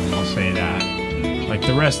the album, I'll say that. Like,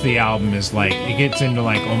 the rest of the album is like, it gets into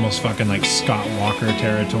like almost fucking like Scott Walker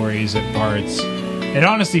territories at parts. It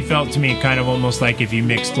honestly felt to me kind of almost like if you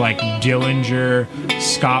mixed like Dillinger,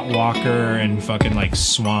 Scott Walker, and fucking like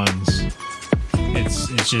Swans.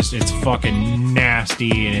 It's fucking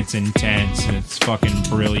nasty and it's intense and it's fucking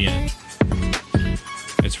brilliant.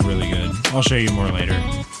 It's really good. I'll show you more later.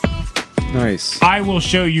 Nice. I will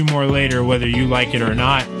show you more later whether you like it or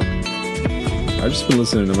not. I've just been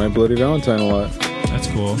listening to My Bloody Valentine a lot. That's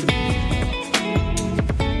cool.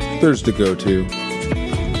 There's the go-to.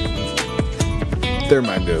 They're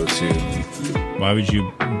my go-to. Why would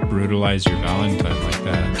you brutalize your Valentine like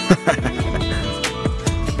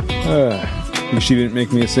that? She didn't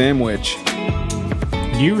make me a sandwich.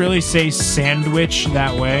 Do you really say sandwich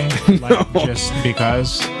that way? Like, No. Just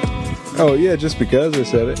because? Oh, yeah, just because I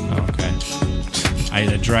said it. Okay.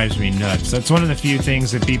 That drives me nuts. That's one of the few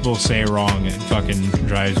things that people say wrong. It fucking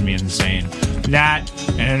drives me insane. That,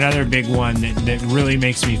 and another big one that really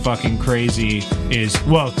makes me fucking crazy is,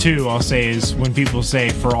 well, two, I'll say, is when people say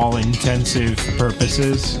for all intensive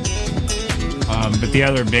purposes. But the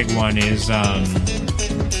other big one is,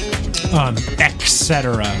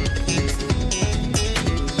 etc.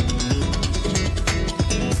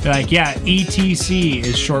 Like, yeah, ETC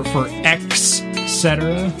is short for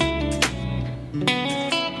etc.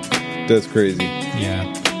 That's crazy.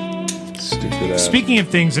 Yeah. Stupid ass. Speaking of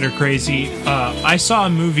things that are crazy, I saw a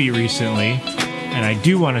movie recently, and I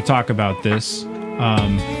do want to talk about this.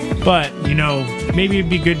 But, you know, maybe it'd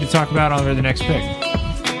be good to talk about over the next pick.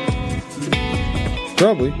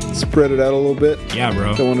 Probably. Spread it out a little bit. Yeah,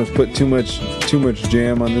 bro. Don't want to put too much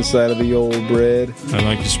jam on this side of the old bread. I'd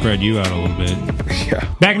like to spread you out a little bit. Yeah.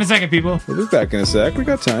 Back in a second, people. We'll be back in a sec. We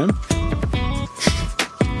got time.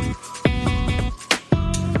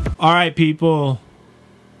 All right, people.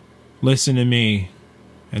 Listen to me.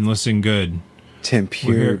 And listen good.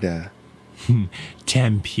 Tempura.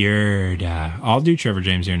 Tempura. I'll do Trevor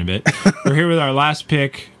James here in a bit. We're here with our last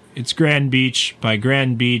pick. It's Grand Beach by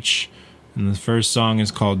Grand Beach. And the first song is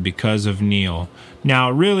called Because of Neil. Now,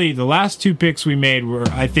 really, the last two picks we made were,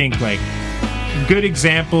 I think, like, good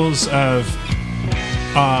examples of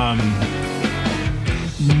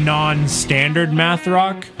non-standard math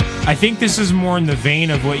rock. I think this is more in the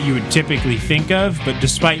vein of what you would typically think of, but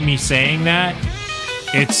despite me saying that,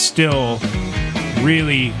 it's still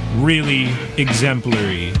really, really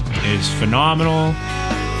exemplary. It's phenomenal.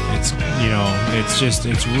 It's,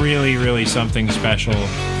 it's really, really something special.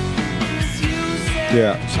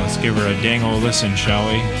 Yeah. So let's give her a dang old listen, shall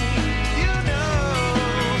we?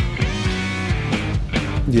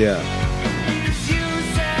 Yeah.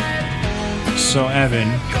 So, Evan,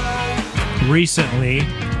 recently,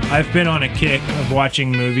 I've been on a kick of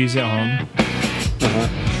watching movies at home.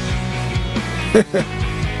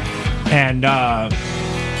 And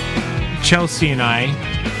Chelsea and I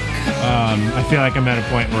feel like I'm at a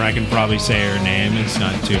point where I can probably say her name. It's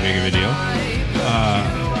not too big of a deal.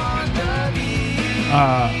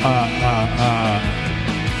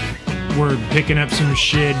 We're picking up some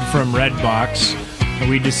shit from Redbox, and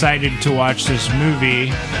we decided to watch this movie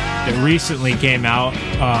that recently came out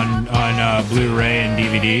on Blu-ray and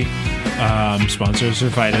DVD. Sponsors or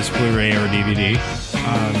fight us, Blu-ray or DVD.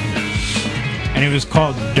 And it was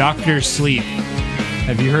called Dr. Sleep.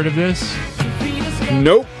 Have you heard of this?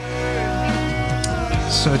 Nope.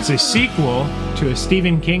 So it's a sequel to a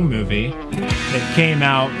Stephen King movie that came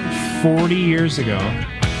out 40 years ago.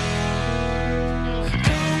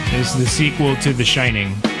 It's the sequel to The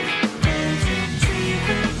Shining.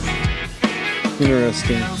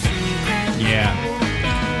 Interesting. Yeah.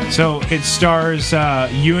 So it stars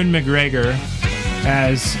Ewan McGregor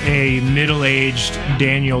as a middle-aged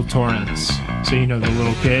Daniel Torrance. So you know the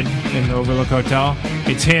little kid in the Overlook Hotel?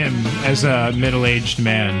 It's him as a middle-aged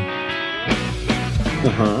man.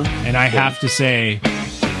 And I have to say,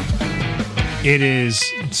 it is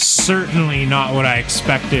certainly not what I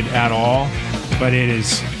expected at all, but it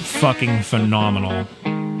is fucking phenomenal.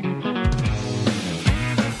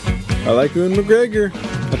 I like Ewan McGregor.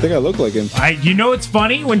 I think I look like him. You know what's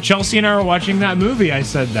funny? When Chelsea and I were watching that movie, I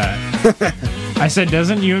said that. I said,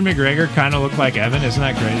 doesn't Ewan McGregor kind of look like Evan? Isn't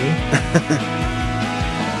that crazy?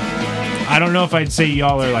 I don't know if I'd say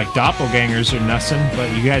y'all are like doppelgangers or nothing, but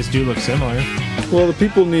you guys do look similar. Well, the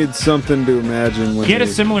people need something to imagine when he had a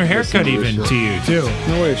similar haircut even to you, too.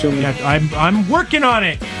 No way, show me. Yeah, I'm working on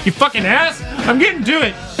it, you fucking ass. I'm getting to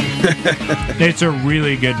it. It's a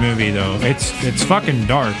really good movie, though. It's fucking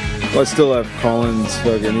dark. Well, I still have Colin's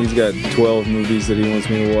fucking. He's got 12 movies that he wants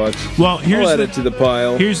me to watch. Well, I'll add it to the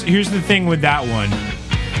pile. Here's the thing with that one.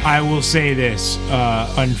 I will say this.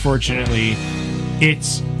 Unfortunately,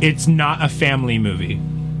 it's not a family movie.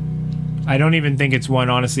 I don't even think it's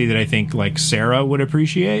one, honestly, that I think like Sarah would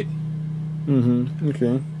appreciate.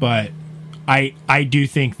 Okay. But I do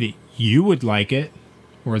think that you would like it,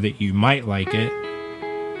 or that you might like it.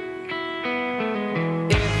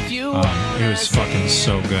 It was fucking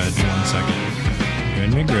so good. 1 second.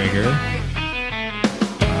 Ewan McGregor.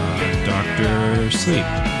 Dr. Sleep.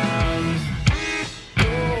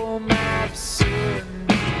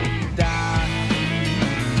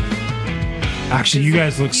 Actually, you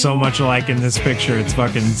guys look so much alike in this picture. It's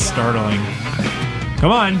fucking startling.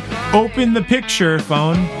 Come on. Open the picture,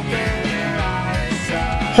 phone.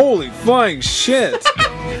 Holy flying shit.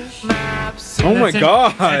 Oh my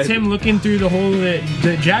god. That's him looking through the hole that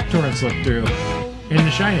Jack Torrance looked through in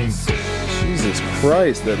The Shining. Jesus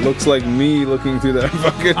Christ, that looks like me looking through that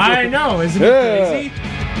fucking... I know, isn't it crazy?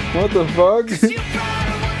 What the fuck?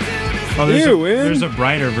 Oh, there's a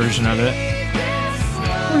brighter version of it.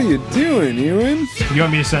 What are you doing, Ewan? You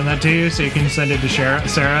want me to send that to you so you can send it to Sarah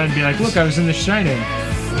and be like, look, I was in The Shining.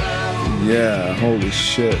 Yeah, holy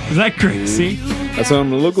shit. Is that crazy? That's what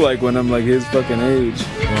I'm gonna look like when I'm like his fucking age.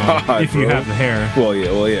 Well, God, if you have the hair. Well,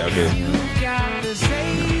 yeah, okay.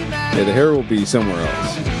 Yeah, the hair will be somewhere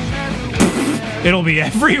else. It'll be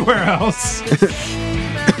everywhere else.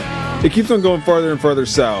 It keeps on going farther and farther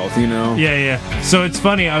south, you know? Yeah. So it's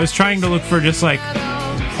funny, I was trying to look for just like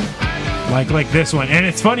this one. And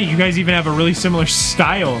it's funny, you guys even have a really similar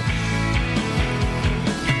style.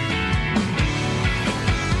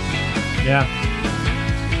 Yeah.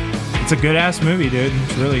 It's a good-ass movie, dude.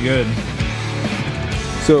 It's really good.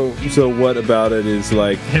 So what about it is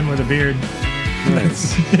like... him with a beard.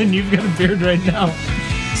 Nice. And you've got a beard right now.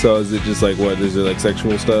 So is it just like, what, is it like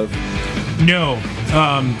sexual stuff? No.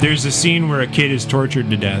 There's a scene where a kid is tortured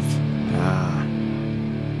to death.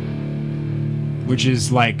 Which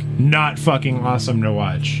is, like, not fucking awesome to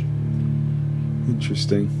watch.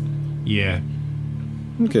 Interesting. Yeah.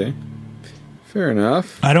 Okay. Fair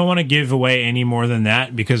enough. I don't want to give away any more than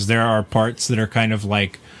that, because there are parts that are kind of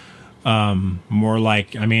like, more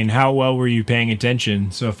like, I mean, how well were you paying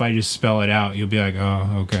attention? So if I just spell it out, you'll be like,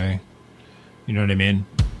 oh, okay. You know what I mean?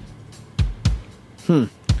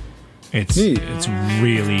 It's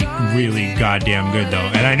really, really goddamn good, though.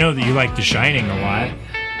 And I know that you like The Shining a lot.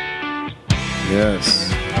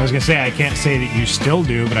 Yes. I was going to say, I can't say that you still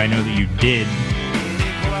do, but I know that you did.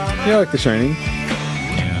 Yeah, I like The Shining.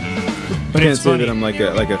 But I can't say that I'm like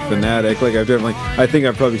a fanatic. Like I think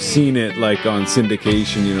I've probably seen it like on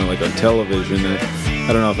syndication, you know, like on television. I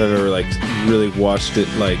don't know if I've ever like really watched it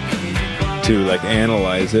like to like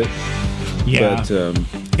analyze it. Yeah. But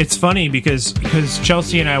it's funny because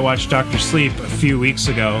Chelsea and I watched Dr. Sleep a few weeks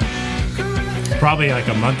ago, probably like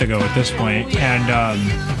a month ago at this point, and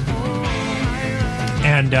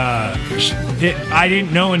I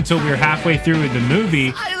didn't know until we were halfway through the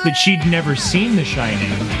movie that she'd never seen The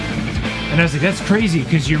Shining. And I was like, that's crazy,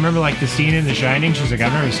 because you remember, like, the scene in The Shining? She's like,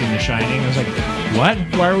 I've never seen The Shining. I was like, what?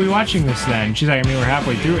 Why are we watching this then? She's like, I mean, we're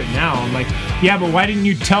halfway through it now. I'm like, yeah, but why didn't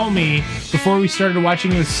you tell me before we started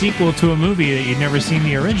watching the sequel to a movie that you'd never seen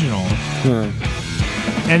the original?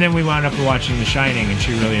 And then we wound up watching The Shining, and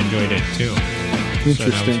she really enjoyed it, too.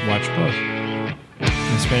 Interesting. So watch both.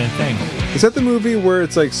 It's been a thing. Is that the movie where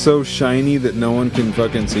it's, like, so shiny that no one can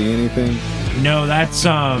fucking see anything? No, that's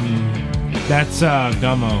Gummo.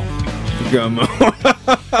 Gummo.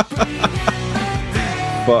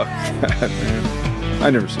 Fuck that, man. I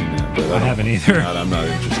never seen that, but I haven't either. I'm not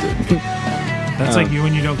interested. That's like you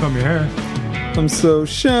when you don't comb your hair. I'm so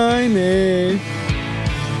shiny.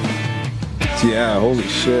 Yeah, holy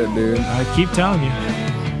shit, dude. I keep telling you.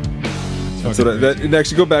 So that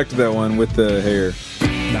actually go back to that one with the hair.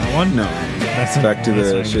 That one? No. That's back to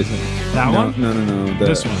the shit. That one? No.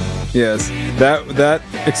 This one. Yes, that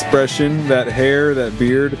expression, that hair, that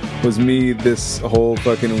beard was me this whole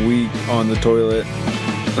fucking week on the toilet,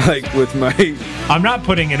 like with my. I'm not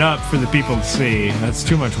putting it up for the people to see. That's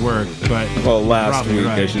too much work. But last week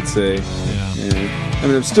right. I should say. Yeah. I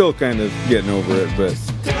mean, I'm still kind of getting over it, but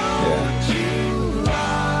yeah.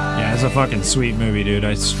 Yeah, it's a fucking sweet movie, dude.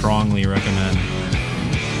 I strongly recommend.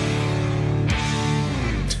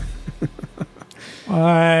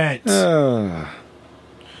 What?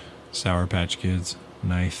 Sour Patch Kids.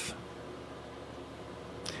 Knife.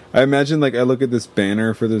 I imagine, like, I look at this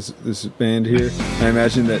banner for this band here. I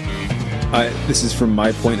imagine that this is from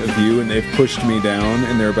my point of view, and they've pushed me down,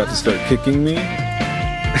 and they're about to start kicking me,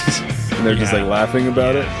 and they're just like laughing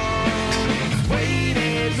about it.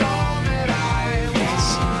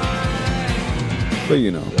 But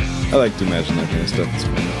you know, I like to imagine that kind of stuff. It's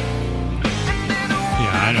funny.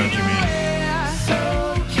 Yeah, I know what you mean.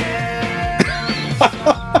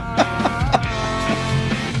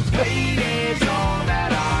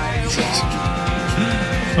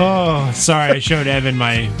 Oh, sorry. I showed Evan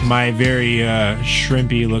my very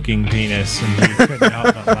shrimpy looking penis, and he couldn't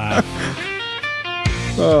help but laugh.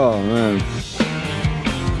 Oh man.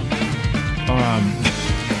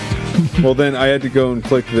 Well, then I had to go and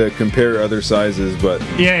click the compare other sizes, but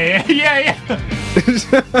yeah.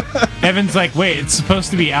 Evan's like, wait, it's supposed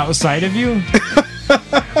to be outside of you?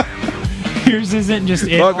 Yours isn't just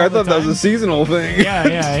in. Fuck, I thought that was a seasonal thing.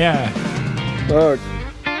 Yeah. Fuck.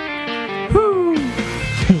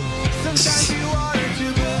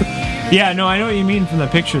 Yeah, no, I know what you mean from the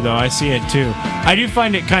picture, though. I see it, too. I do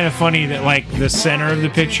find it kind of funny that, like, the center of the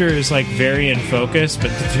picture is, like, very in focus,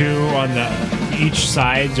 but the two on each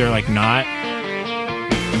sides are, like, not.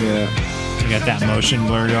 Yeah. You got that motion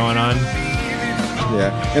blur going on.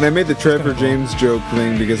 Yeah, and I made the Trevor James joke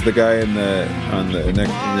thing because the guy on the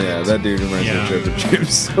next, that dude reminds me of Trevor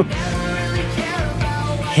James.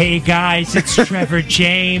 Hey guys, it's Trevor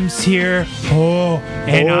James here.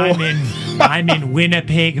 I'm in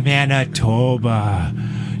Winnipeg, Manitoba.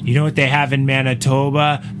 You know what they have in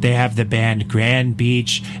Manitoba? They have the band Grand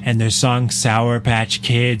Beach and their song Sour Patch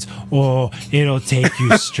Kids. Oh, it'll take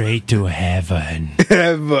you straight to heaven.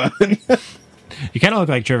 Heaven. You kind of look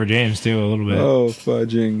like Trevor James, too, a little bit. Oh,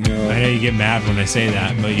 fudging. I know you get mad when I say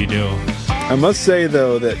that, but you do. I must say,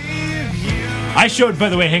 though, that... I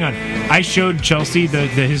showed Chelsea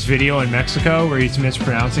his video in Mexico where he's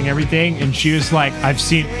mispronouncing everything, and she was like,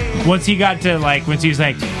 once he was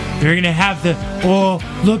like, they're going to have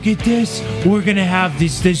look at this. We're going to have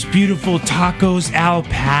this beautiful tacos al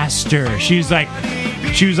pastor. She was like,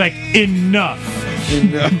 enough.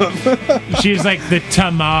 She was like, the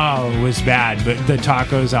tamal was bad, but the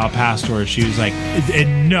tacos al pastor, she was like,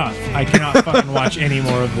 enough. I cannot fucking watch any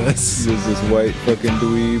more of this. There's this white fucking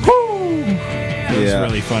dweeb. It was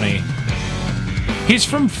really funny. He's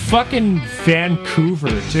from fucking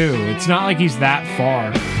Vancouver, too. It's not like he's that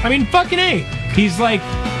far. I mean, fucking A. He's like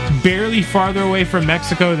barely farther away from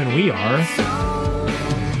Mexico than we are.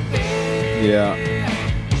 Yeah.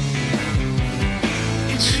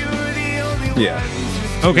 Yeah.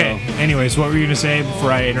 Okay. Anyways, what were you gonna say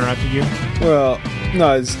before I interrupted you? Well,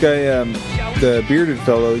 no, this guy, the bearded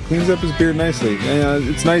fellow, he cleans up his beard nicely.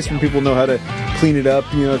 It's nice when people know how to clean it up,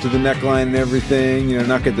 to the neckline and everything.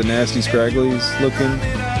 Not get the nasty scragglies looking.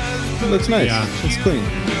 It looks nice. Yeah. It's clean.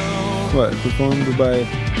 What? Performed by.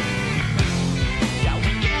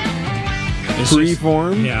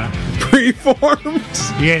 Preformed? Yeah. Preformed?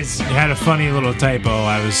 You guys had a funny little typo.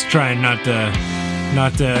 I was trying not to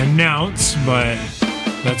announce, but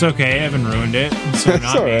that's okay. Evan ruined it. So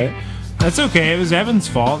that's all right. That's okay. It was Evan's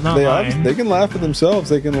fault, not mine. They can laugh at themselves.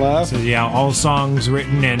 They can laugh. So, yeah, all songs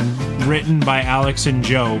written by Alex and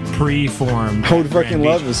Joe, preformed. I would fucking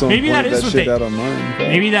love this. Maybe that is what out online.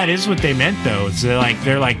 Maybe that is what they meant, though. It's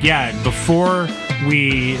they're like, yeah, before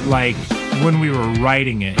we when we were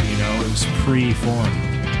writing it, it was preformed.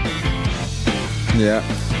 Yeah.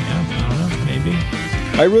 Yeah, I don't know. Maybe.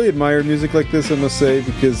 I really admire music like this, I must say,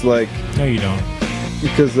 because No, you don't.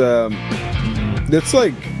 Because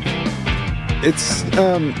it's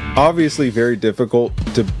obviously very difficult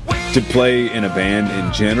to play in a band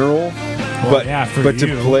in general, but to play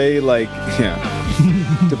to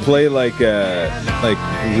play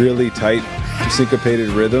really tight syncopated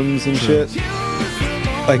rhythms and shit.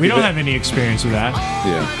 We don't have any experience with that.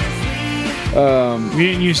 Yeah. We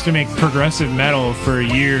didn't used to make progressive metal for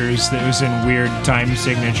years that was in weird time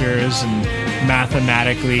signatures and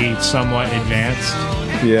mathematically somewhat advanced.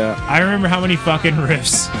 Yeah. I remember how many fucking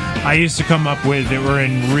riffs I used to come up with that were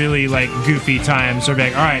in really goofy times. So I'd be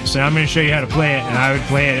like, all right, so I'm going to show you how to play it. And I would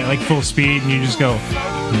play it at full speed and you just go,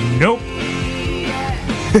 nope.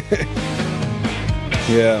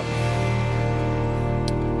 Yeah.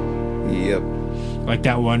 Yep. Like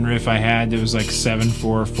that one riff I had that was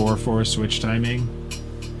 7/4/4/4 switch timing.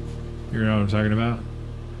 You know what I'm talking about?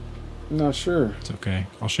 Not sure. It's okay.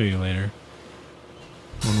 I'll show you later.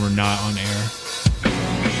 When we're not on air.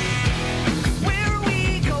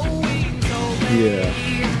 Yeah.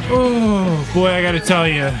 Oh, boy, I gotta tell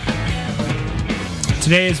you.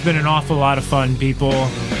 Today has been an awful lot of fun, people.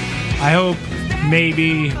 I hope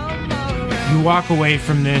maybe you walk away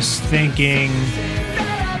from this thinking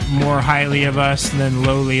more highly of us than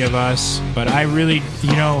lowly of us. But I really,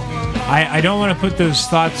 I don't want to put those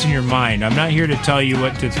thoughts in your mind. I'm not here to tell you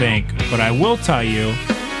what to think. But I will tell you,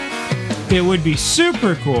 it would be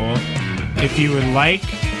super cool if you would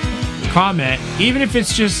comment, even if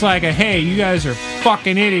it's just hey, you guys are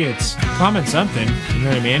fucking idiots. Comment something, you know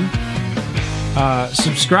what I mean?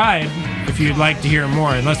 Subscribe if you'd like to hear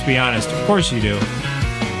more, and let's be honest, of course you do.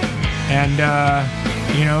 And,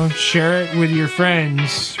 share it with your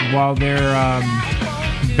friends while they're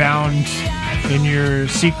bound in your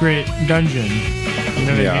secret dungeon. You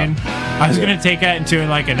know what I mean? I was going to take that into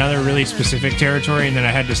another really specific territory, and then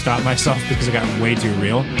I had to stop myself because it got way too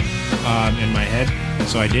real in my head.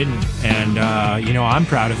 So I didn't. And, I'm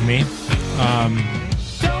proud of me.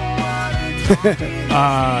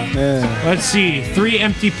 Let's see. 3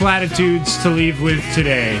 empty platitudes to leave with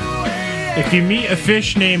today. If you meet a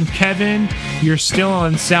fish named Kevin, you're still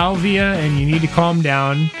on salvia and you need to calm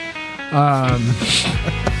down.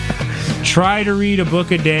 Try to read a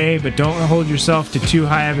book a day, but don't hold yourself to too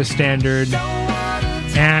high of a standard.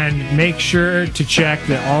 And make sure to check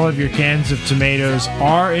that all of your cans of tomatoes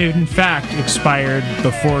are in fact expired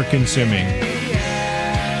before consuming.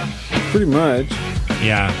 Pretty much.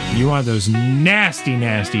 Yeah, you want those nasty,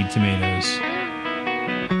 nasty tomatoes.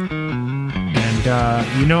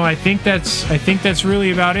 And I think that's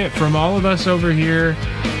really about it from all of us over here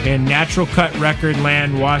in Natural Cut Record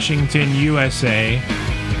Land, Washington, USA.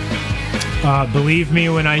 Believe me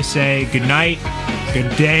when I say good night,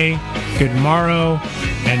 good day, good morrow,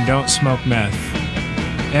 and don't smoke meth.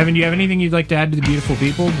 Evan, do you have anything you'd like to add to the beautiful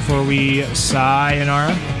people before we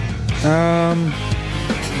sayonara?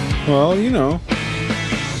 Well,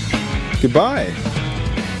 goodbye.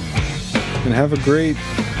 And have a great,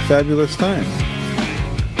 fabulous time.